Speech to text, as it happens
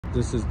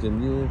This is the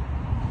new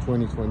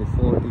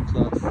 2024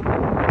 E-Class.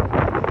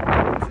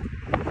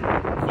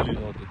 Fully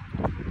loaded.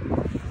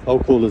 How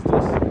cool is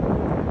this?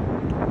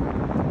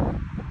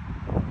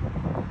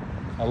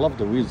 I love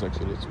the wheels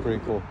actually, it's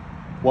pretty cool.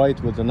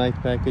 White with the night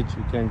package,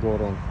 you can't go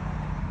wrong.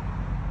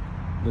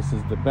 This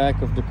is the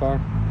back of the car.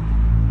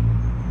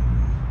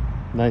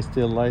 Nice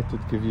tail light to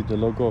give you the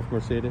logo of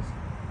Mercedes.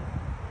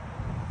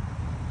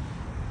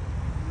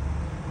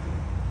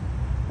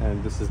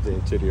 And this is the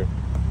interior.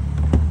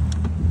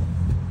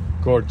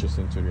 Gorgeous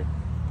interior.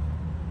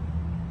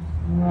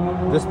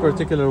 This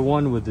particular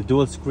one with the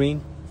dual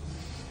screen,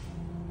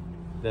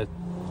 that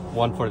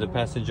one for the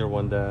passenger,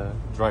 one the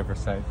driver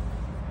side,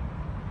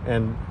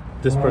 and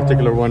this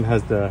particular one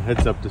has the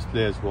heads-up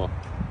display as well,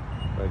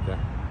 right there.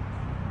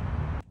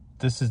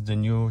 This is the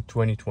new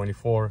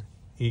 2024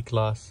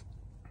 E-Class,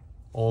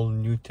 all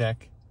new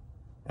tech.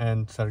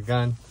 And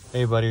Sargan,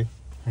 hey buddy,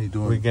 how you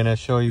doing? We're gonna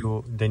show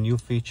you the new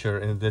feature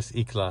in this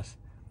E-Class,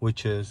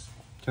 which is,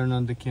 turn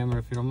on the camera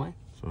if you don't mind.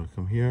 So I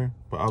come here,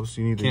 but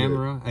obviously you need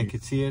camera. I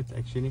could see it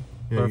actually.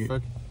 Yeah,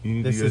 perfect. You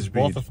need this the is USB.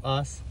 Both of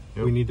us.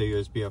 Yep. We need the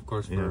USB, of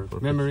course, for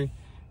memory.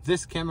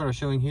 This camera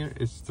showing here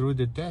is through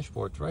the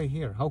dashboard right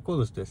here. How cool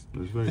is this?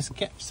 This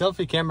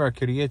selfie camera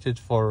created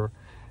for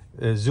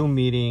a Zoom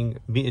meeting,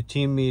 a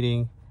team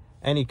meeting,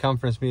 any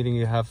conference meeting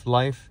you have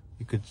live.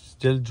 You could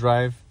still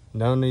drive.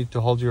 No need to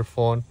hold your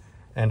phone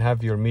and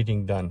have your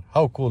meeting done.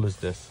 How cool is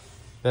this?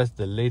 That's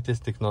the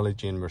latest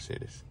technology in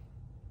Mercedes.